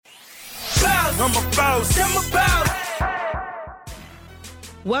I'm a boss. I'm a boss.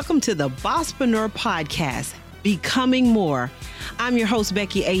 Welcome to the Bosspreneur Podcast, Becoming More. I'm your host,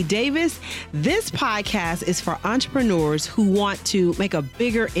 Becky A. Davis. This podcast is for entrepreneurs who want to make a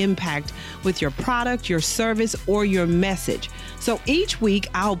bigger impact with your product, your service, or your message. So each week,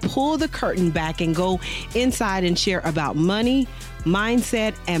 I'll pull the curtain back and go inside and share about money,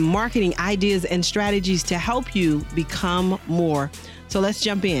 mindset, and marketing ideas and strategies to help you become more. So let's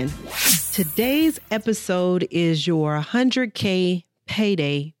jump in. Today's episode is your 100K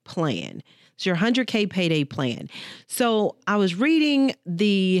payday plan. It's your 100K payday plan. So I was reading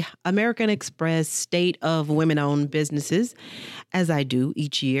the American Express State of Women-Owned Businesses, as I do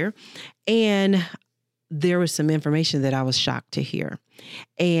each year, and there was some information that I was shocked to hear.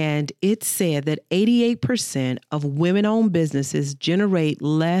 And it said that 88% of women-owned businesses generate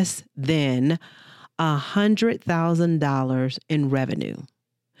less than $100,000 in revenue.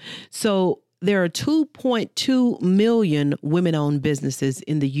 So there are 2.2 million women-owned businesses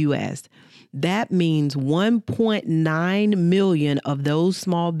in the U.S. That means 1.9 million of those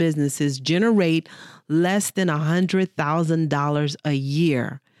small businesses generate less than $100,000 a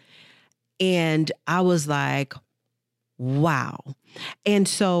year. And I was like, wow. And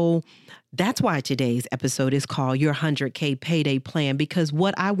so that's why today's episode is called Your 100K Payday Plan, because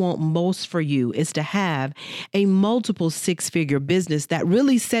what I want most for you is to have a multiple six-figure business that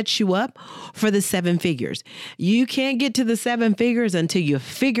really sets you up for the seven figures. You can't get to the seven figures until you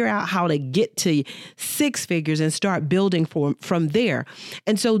figure out how to get to six figures and start building from there.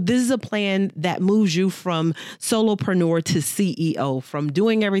 And so this is a plan that moves you from solopreneur to CEO, from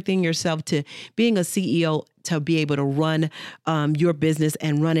doing everything yourself to being a CEO, to be able to run your business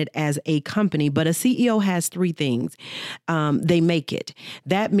and run it as a company. But a CEO has three things. They make it.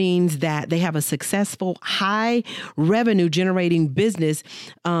 That means that they have a successful, high revenue generating business,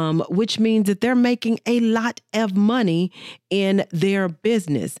 which means that they're making a lot of money in their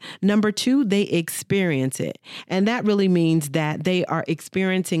business. Number two, they experience it. And that really means that they are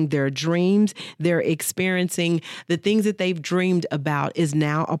experiencing their dreams. They're experiencing the things that they've dreamed about is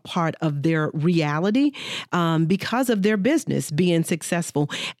now a part of their reality. Because of their business being successful,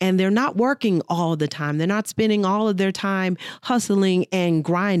 and they're not working all the time. They're not spending all of their time hustling and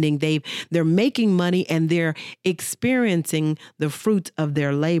grinding. They're making money and they're experiencing the fruits of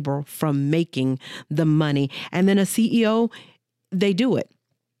their labor from making the money. And then a CEO, they do it.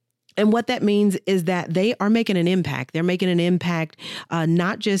 And what that means is that they are making an impact. They're making an impact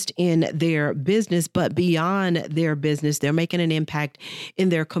not just in their business, but beyond their business. They're making an impact in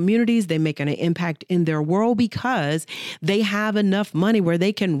their communities. They're making an impact in their world because they have enough money where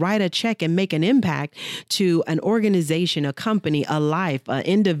they can write a check and make an impact to an organization, a company, a life, an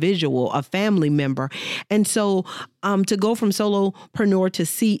individual, a family member. And so to go from solopreneur to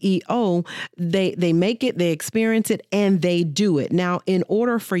CEO, they make it, they experience it, and they do it. Now, in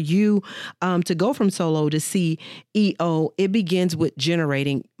order for you to go from solo to CEO, it begins with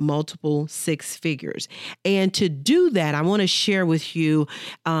generating multiple six figures. And to do that, I want to share with you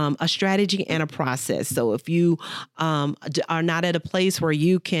a strategy and a process. So if you are not at a place where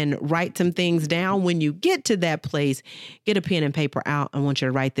you can write some things down, when you get to that place, get a pen and paper out. I want you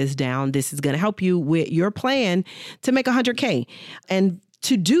to write this down. This is going to help you with your plan to make 100K. And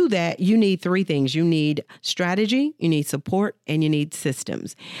to do that, you need three things. You need strategy, you need support, and you need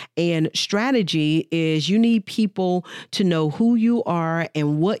systems. And strategy is you need people to know who you are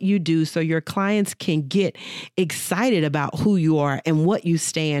and what you do so your clients can get excited about who you are and what you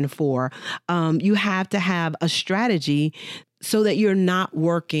stand for. You have to have a strategy so that you're not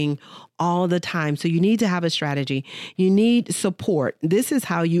working all the time. So you need to have a strategy. You need support. This is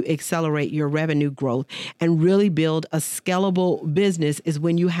how you accelerate your revenue growth and really build a scalable business, is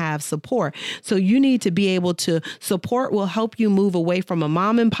when you have support. So you need to be able to support will help you move away from a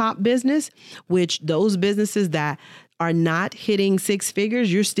mom and pop business, which those businesses that are not hitting six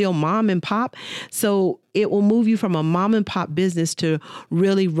figures, you're still mom and pop. So it will move you from a mom and pop business to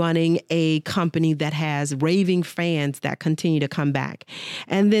really running a company that has raving fans that continue to come back.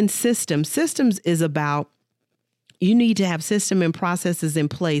 And then systems. Systems is about you need to have system and processes in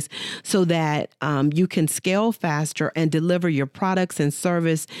place so that you can scale faster and deliver your products and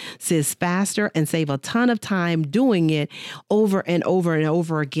services faster and save a ton of time doing it over and over and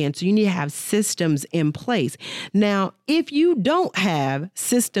over again. So you need to have systems in place. Now, if you don't have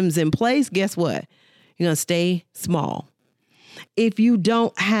systems in place, guess what? You're going to stay small. If you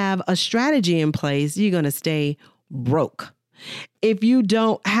don't have a strategy in place, you're going to stay broke. If you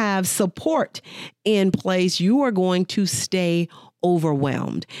don't have support in place, you are going to stay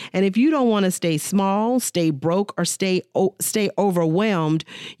overwhelmed. And if you don't want to stay small, stay broke, or stay overwhelmed,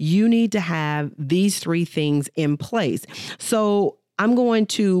 you need to have these 3 things in place. So I'm going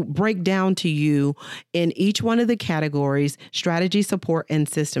to break down to you in each one of the categories, strategy, support, and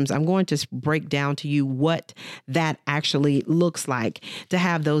systems. I'm going to break down to you what that actually looks like to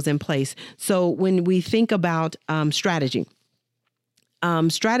have those in place. So when we think about strategy,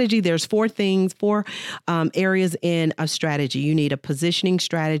 there's 4 areas in a strategy. You need a positioning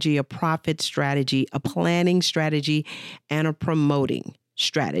strategy, a profit strategy, a planning strategy, and a promoting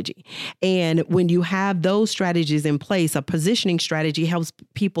strategy. And when you have those strategies in place, a positioning strategy helps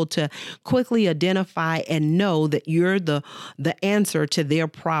people to quickly identify and know that you're the answer to their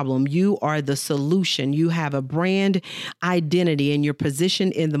problem. You are the solution. You have a brand identity and your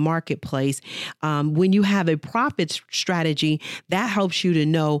position in the marketplace. When you have a profit strategy, that helps you to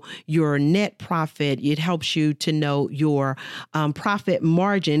know your net profit. It helps you to know your profit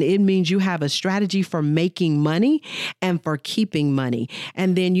margin. It means you have a strategy for making money and for keeping money.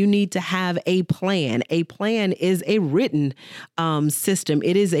 And then you need to have a plan. A plan is a written system.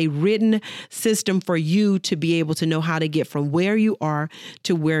 It is a written system for you to be able to know how to get from where you are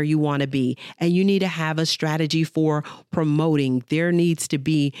to where you want to be. And you need to have a strategy for promoting. There needs to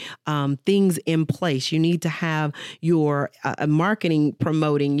be things in place. You need to have your marketing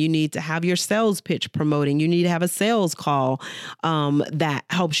promoting. You need to have your sales pitch promoting. You need to have a sales call that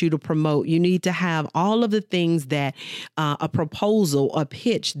helps you to promote. You need to have all of the things that a proposal, a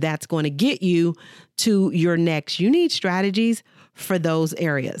pitch that's going to get you to your next. You need strategies for those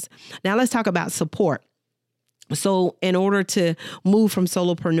areas. Now let's talk about support. So in order to move from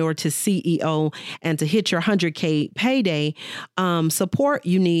solopreneur to CEO and to hit your 100K payday, support,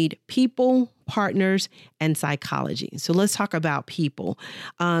 you need people, partners, and psychology. So let's talk about people.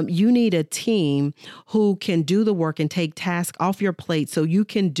 You need a team who can do the work and take tasks off your plate so you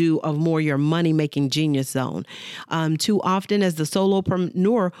can do your money-making genius zone. Too often as the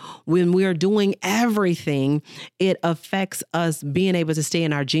solopreneur, when we're doing everything, it affects us being able to stay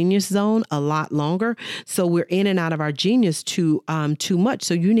in our genius zone a lot longer. So we're in and out of our genius too much.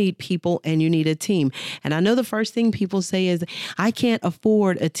 So you need people and you need a team. And I know the first thing people say is, I can't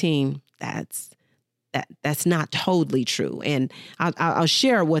afford a team. That's not totally true. And I'll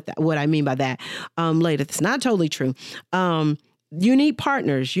share what I mean by that later. It's not totally true. You need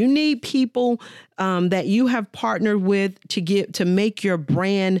partners. You need people that you have partnered with to make your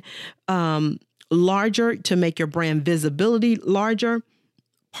brand larger, to make your brand visibility larger.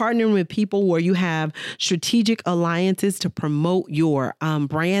 Partnering with people where you have strategic alliances to promote your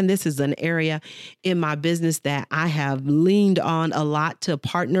brand. This is an area in my business that I have leaned on a lot to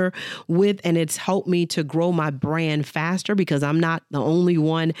partner with, and it's helped me to grow my brand faster because I'm not the only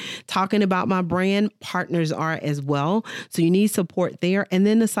one talking about my brand. Partners are as well. So you need support there. And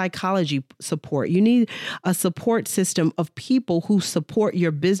then the psychology support. You need a support system of people who support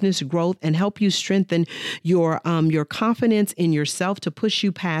your business growth and help you strengthen your confidence in yourself to push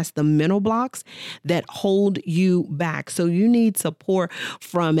you past the mental blocks that hold you back. So you need support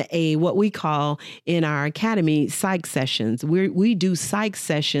from what we call in our academy, psych sessions. We do psych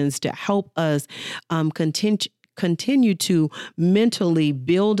sessions to help us continue to mentally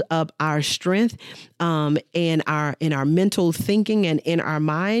build up our strength in our mental thinking and in our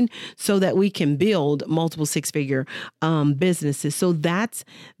mind so that we can build multiple 6-figure businesses. So that's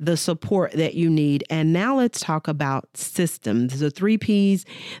the support that you need. And now let's talk about systems, the 3 Ps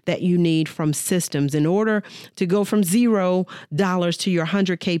that you need from systems. In order to go from $0 to your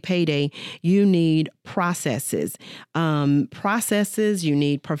 100K payday, you need processes. You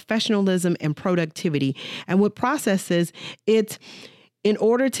need professionalism and productivity. And with processes, it's in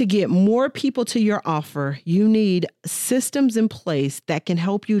order to get more people to your offer, you need systems in place that can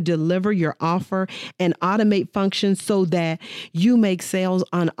help you deliver your offer and automate functions so that you make sales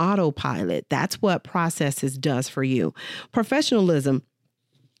on autopilot. That's what processes does for you. Professionalism.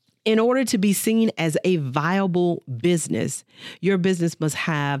 In order to be seen as a viable business, your business must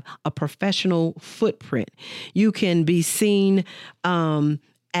have a professional footprint. You can be seen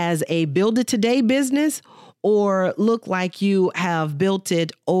as a build it today business or look like you have built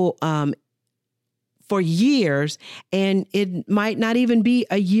it for years and it might not even be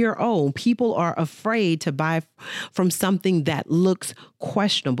a year old. People are afraid to buy from something that looks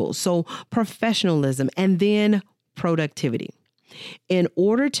questionable. So professionalism and then productivity. In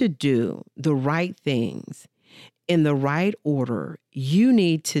order to do the right things in the right order, you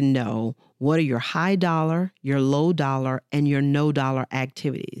need to know what are your high dollar, your low dollar, and your no dollar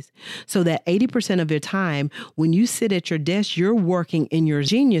activities. So that 80% of your time, when you sit at your desk, you're working in your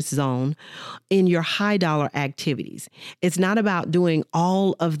genius zone in your high dollar activities. It's not about doing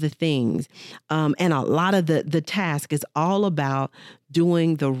all of the things and a lot of the task is all about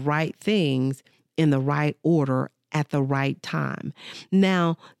doing the right things in the right order at the right time.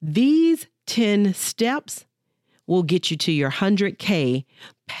 Now, these 10 steps will get you to your 100K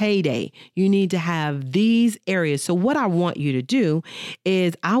payday. You need to have these areas. So what I want you to do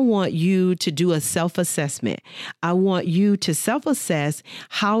is I want you to do a self-assessment. I want you to self-assess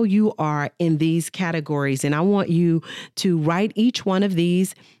how you are in these categories. And I want you to write each one of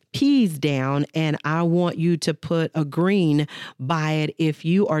these P's down, and I want you to put a green by it if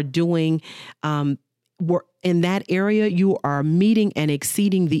you are doing work in that area. You are meeting and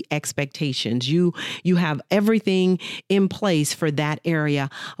exceeding the expectations. You have everything in place for that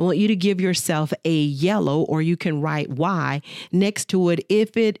area. I want you to give yourself a yellow, or you can write Y next to it.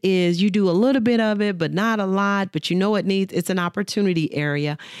 If it is, you do a little bit of it, but not a lot, but you know it's an opportunity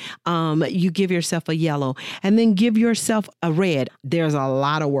area. You give yourself a yellow, and then give yourself a red. There's a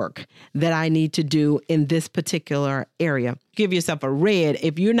lot of work that I need to do in this particular area. Give yourself a red.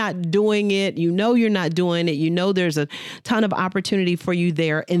 If you're not doing it, you know you're not doing it. You know there's a ton of opportunity for you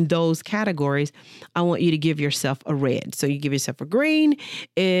there in those categories. I want you to give yourself a red. So you give yourself a green.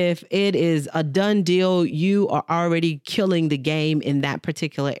 If it is a done deal, you are already killing the game in that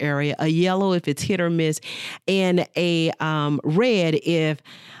particular area. A yellow if it's hit or miss, and a red if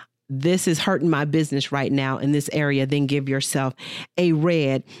this is hurting my business right now in this area, then give yourself a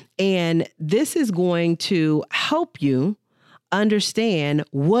red. And this is going to help you understand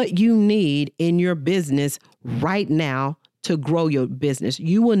what you need in your business right now to grow your business.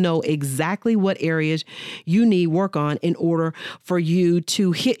 You will know exactly what areas you need work on in order for you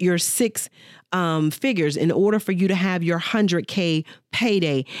to hit your 6 figures, in order for you to have your 100K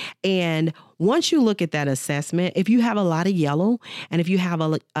payday. And once you look at that assessment, if you have a lot of yellow and if you have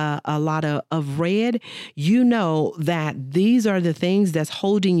a lot of red, you know that these are the things that's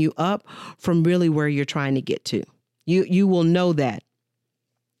holding you up from really where you're trying to get to. You will know that.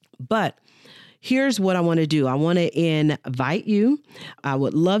 But here's what I want to do. I want to invite you. I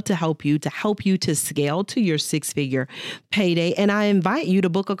would love to help you to scale to your 6-figure payday. And I invite you to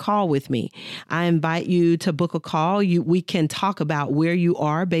book a call with me. I invite you to book a call. We can talk about where you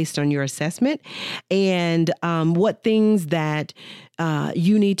are based on your assessment and what things that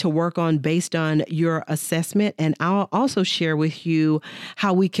you need to work on based on your assessment. And I'll also share with you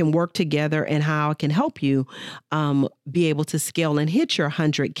how we can work together and how I can help you be able to scale and hit your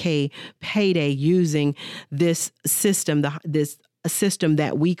 100K payday using this system, this system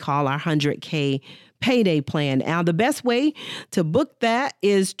that we call our 100K payday plan. Now, the best way to book that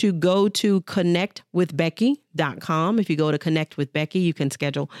is to go to connectwithbecky.com. If you go to Connect with Becky, you can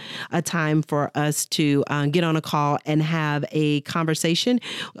schedule a time for us to get on a call and have a conversation.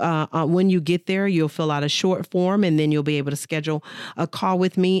 When you get there, you'll fill out a short form, and then you'll be able to schedule a call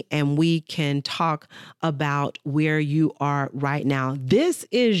with me, and we can talk about where you are right now. This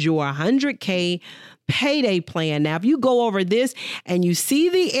is your 100K payday plan. Now, if you go over this and you see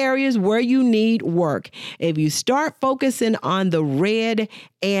the areas where you need work, if you start focusing on the red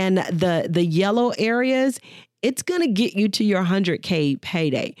and the yellow areas, it's going to get you to your 100K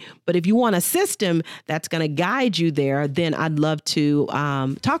payday. But if you want a system that's going to guide you there, then I'd love to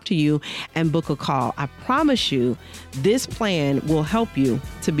talk to you and book a call. I promise you, this plan will help you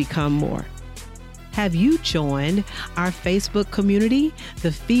to become more. Have you joined our Facebook community,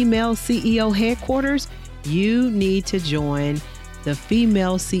 the Female CEO Headquarters? You need to join the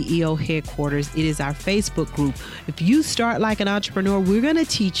Female CEO Headquarters. It is our Facebook group. If you start like an entrepreneur, we're going to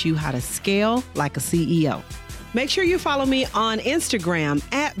teach you how to scale like a CEO. Make sure you follow me on Instagram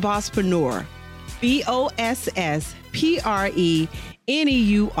at Bosspreneur, BOSSPRENEUR,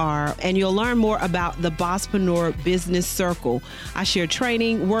 and you'll learn more about the Bosspreneur Business Circle. I share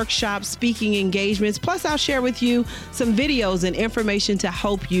training, workshops, speaking engagements, plus I'll share with you some videos and information to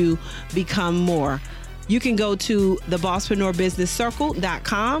help you become more. You can go to the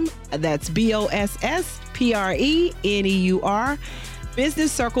BosspreneurBusinessCircle.com. That's BOSSPRENEUR,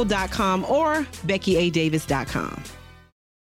 businesscircle.com, or BeckyADavis.com.